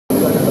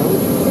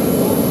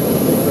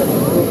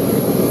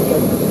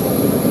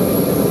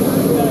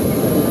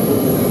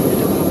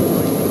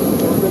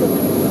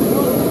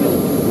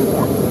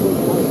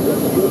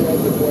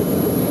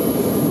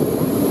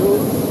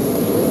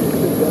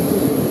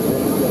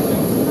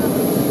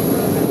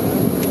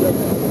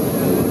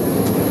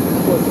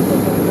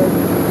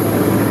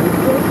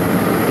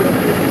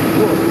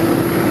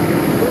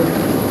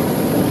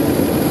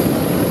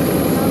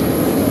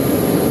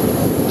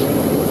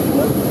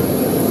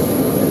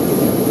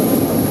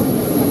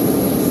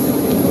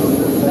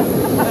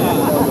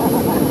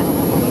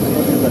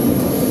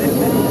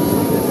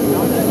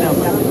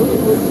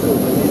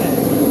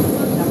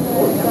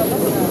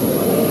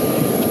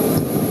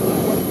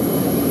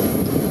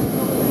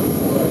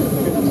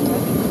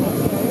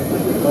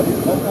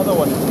other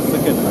one is the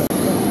second.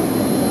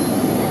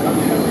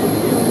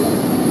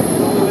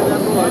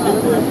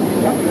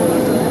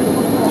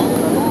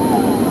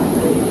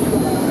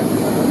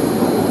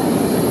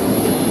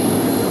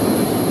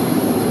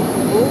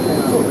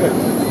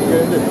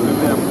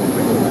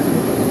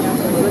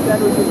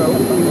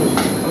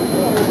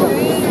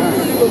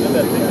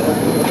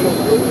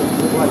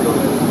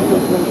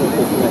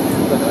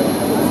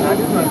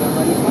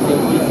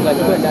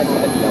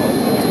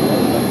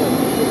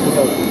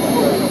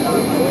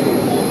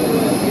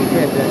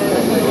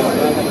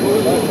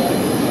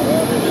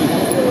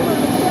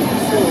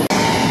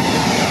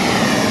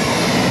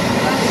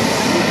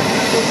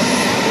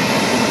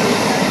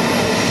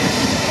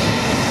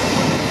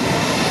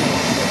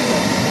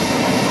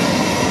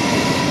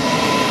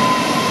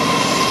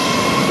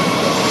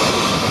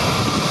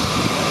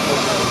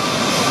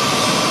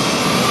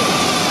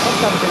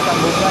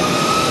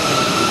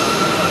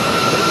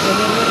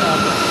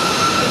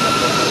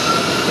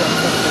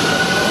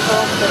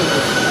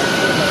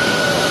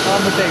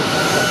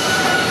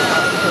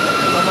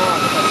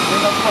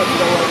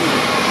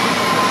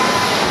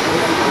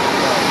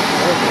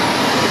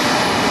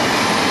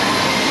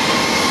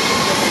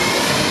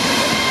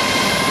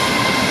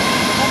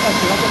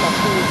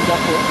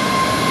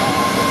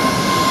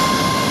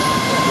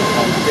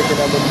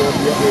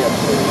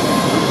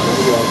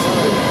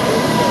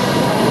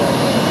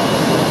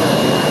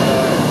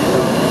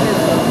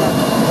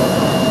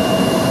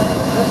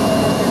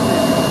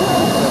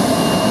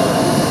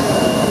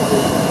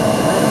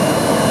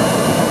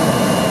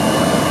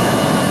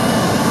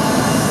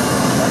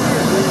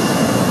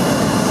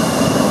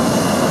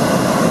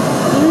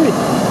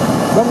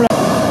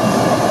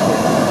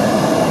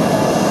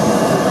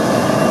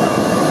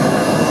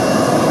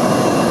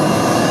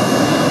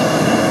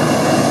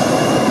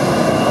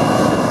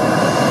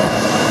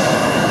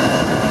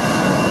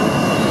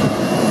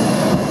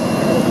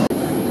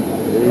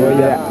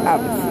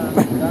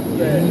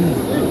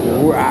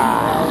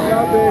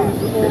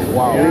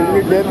 Wow.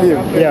 We get him.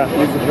 Yeah.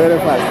 He's very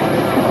fast.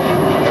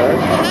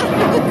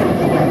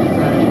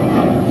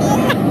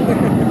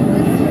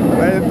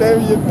 By the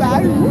time you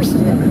die,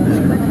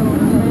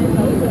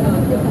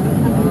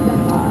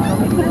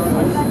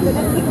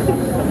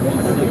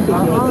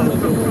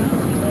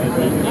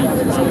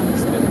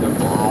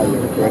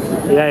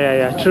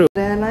 Yeah, true.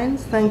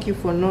 Airlines, thank you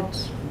for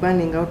not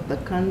burning out the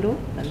candle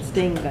and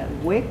staying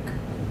awake.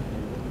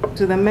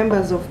 To the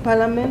members of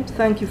Parliament,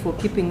 thank you for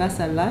keeping us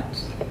alert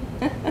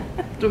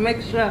to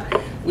make sure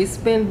we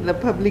spend the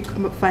public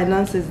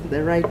finances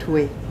the right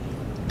way.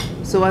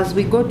 So as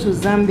we go to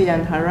Zambia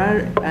and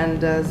Harare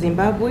and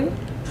Zimbabwe,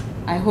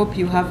 I hope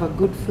you have a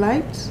good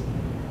flight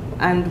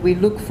and we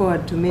look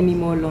forward to many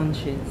more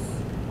launches.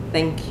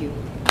 Thank you.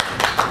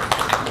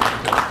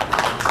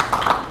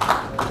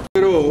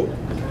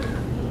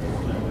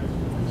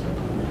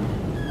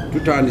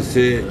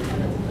 Tutandise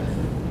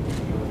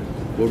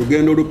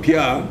olugendo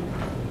lupya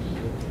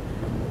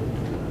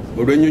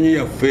olw'ennyonyi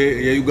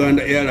yaffe ya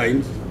Uganda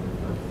Airlines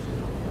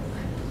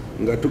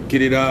nga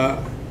tukkirira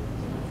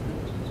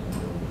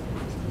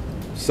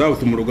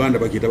South mu Luganda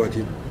bakiyita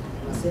bati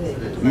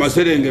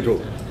Maserengeto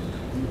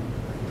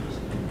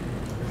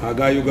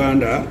aga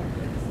Uganda.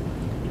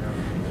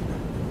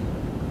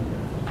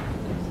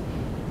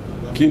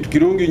 Kintu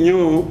kirungi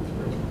nnyo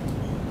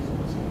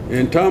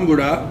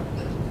entambula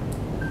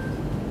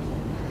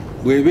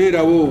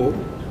bwebeerawo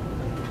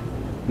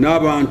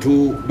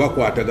n'abantu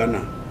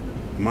bakwatagana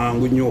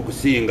mangu nnyo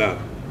okusinga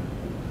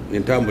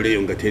entambula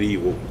eyo nga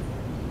teriiwo.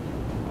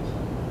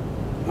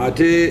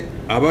 Ate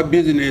aba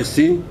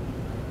bizinesi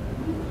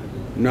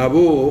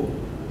nabo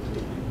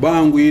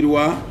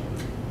bangwirwa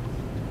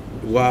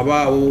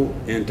bw'abaawo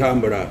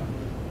entambula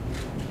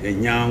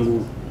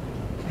ennyangu.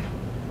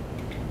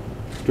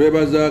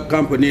 Twebaza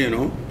kampuni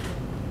eno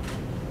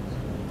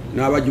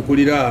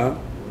n'abagikulira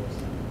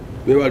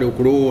bebali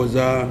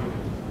okulowooza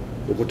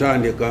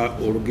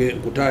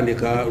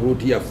okutandika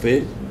ruuti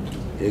yaffe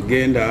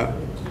egenda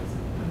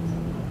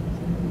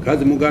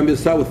kazi mugambye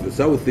south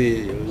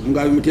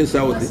mugambye mutye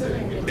south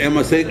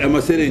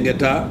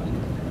Amaserengeta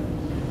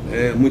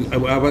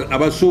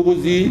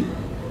abasuubuzi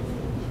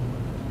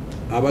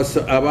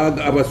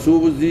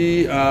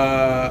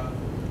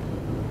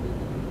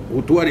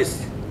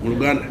tourists mu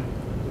Luganda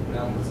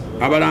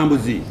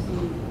abalambuzi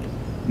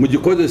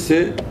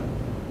mugikozese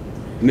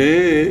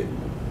naye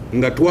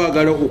nga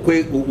twagala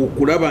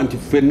okulaba nti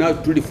ffenna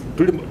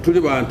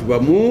tuli bantu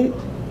bamu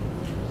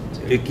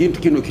ekintu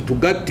kino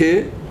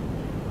kitugatte.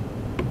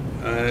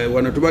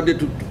 Wano tubadde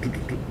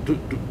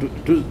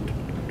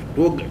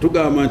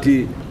tugamba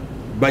nti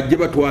bajje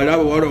batwale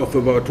abawala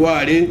baffe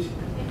babatwale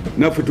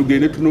naffe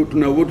tugende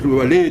tunabo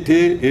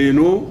tubaleete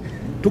eno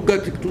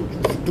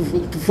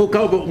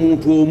tufuuka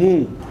omuntu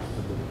omu.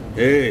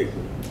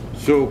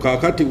 So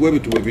kakati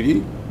bwebitu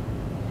bwebiri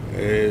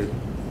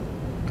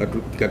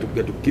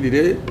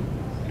katukkirire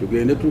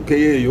tugende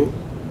tukeyo eyo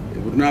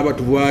tunaba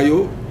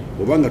tuvaayo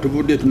oba nga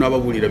tuvudde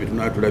tunababulira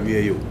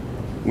bitunatulabyeyo.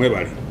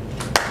 Mwebale.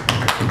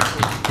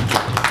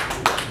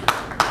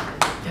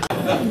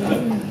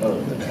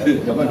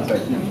 Yesterday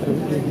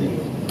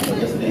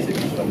said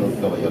you cannot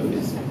cover your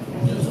face.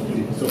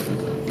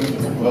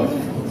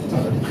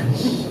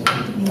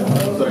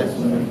 Sorry.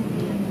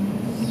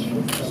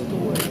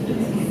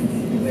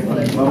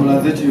 Mama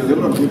Lanzetti, you're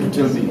not going to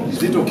tell me.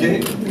 Is it okay?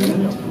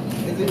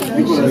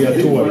 Because We are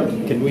too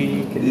worried. Can we?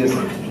 yes.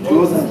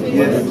 Close.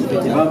 Yes.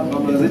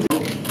 Mama Lanzetti.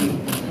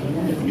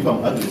 If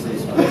I'm ugly, say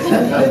so.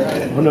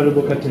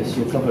 Honorable Curtis,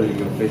 you're covering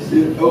your face.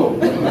 Oh.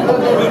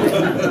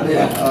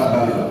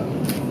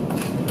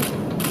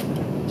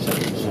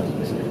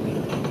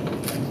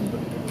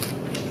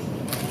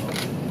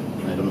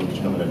 I don't know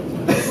which camera it is.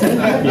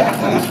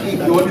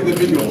 You want in the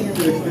video?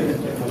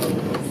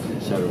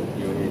 Sharon,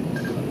 your head.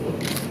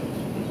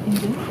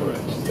 All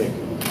right.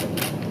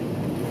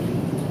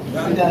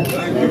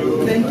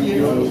 Thank you.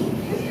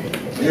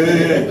 Thank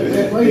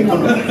you.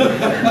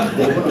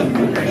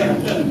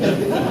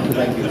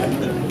 Thank you.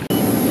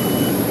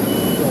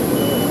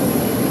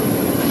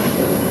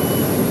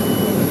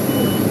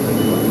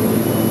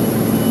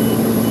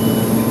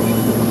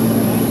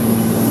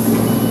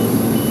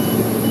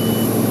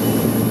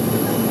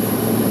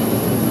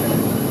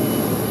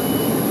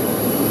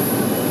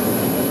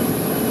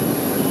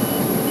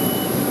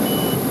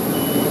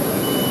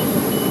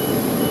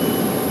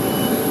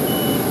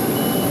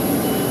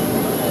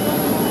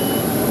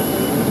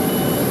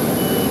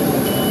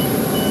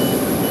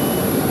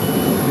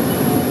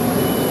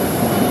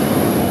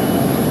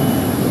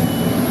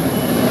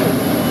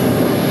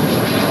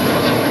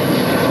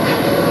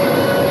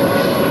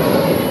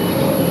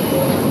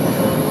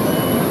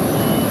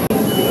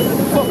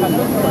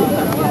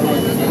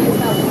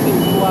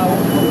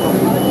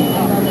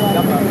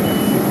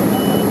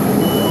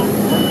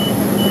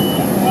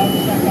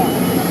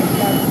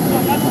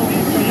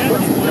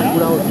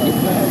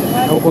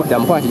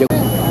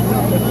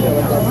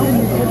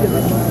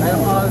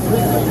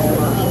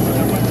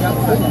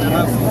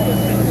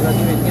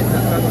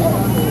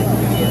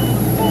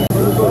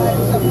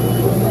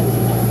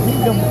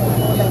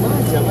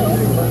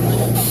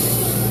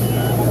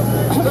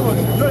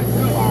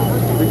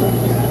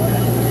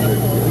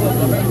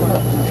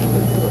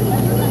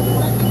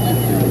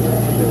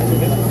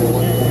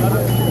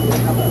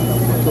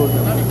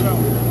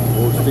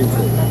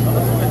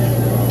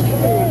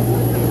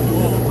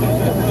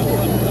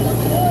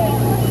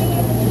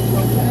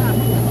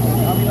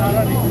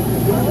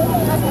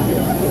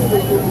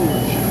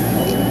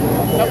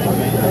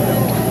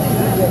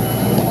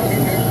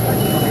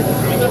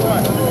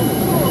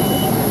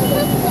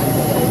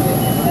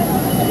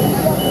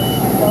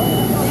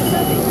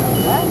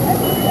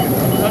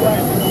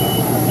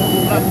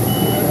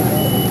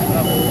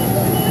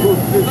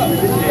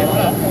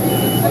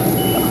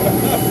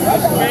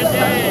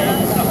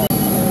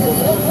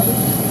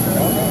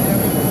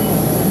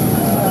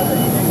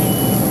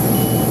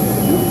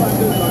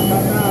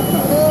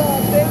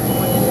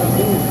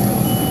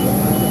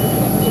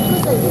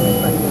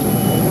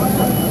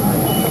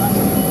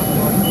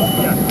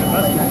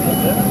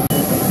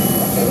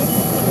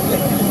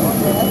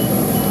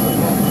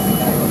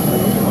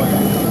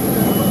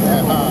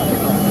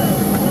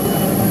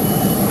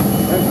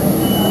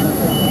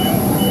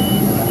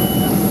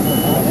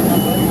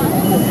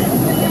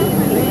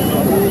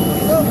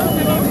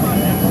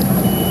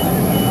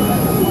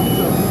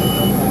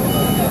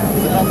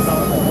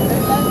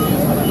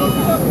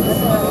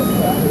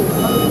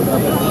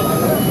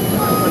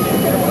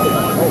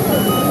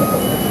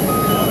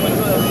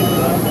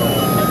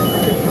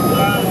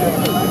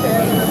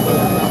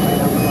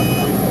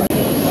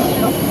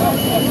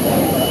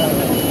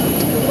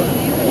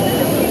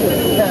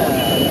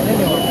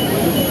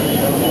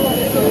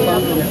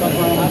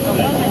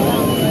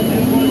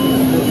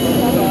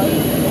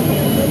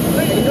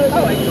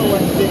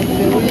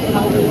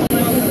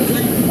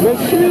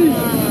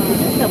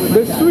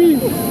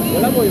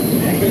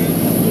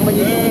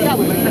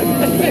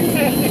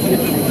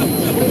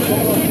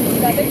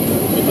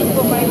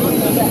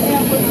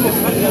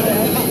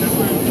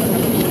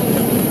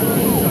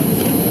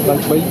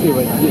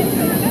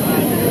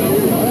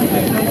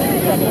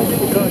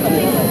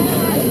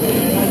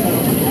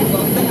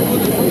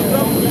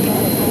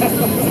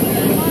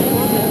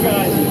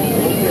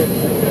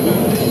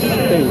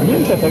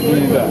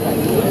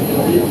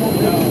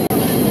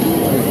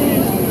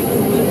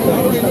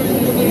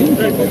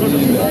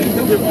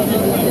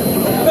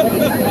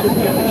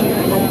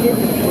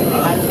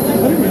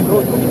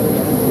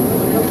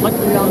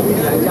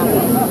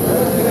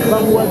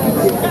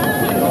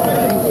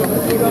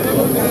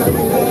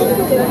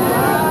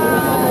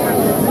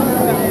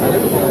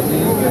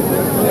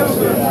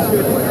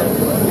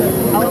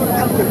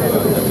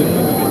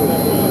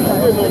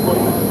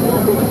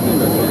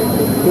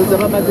 Nous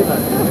avons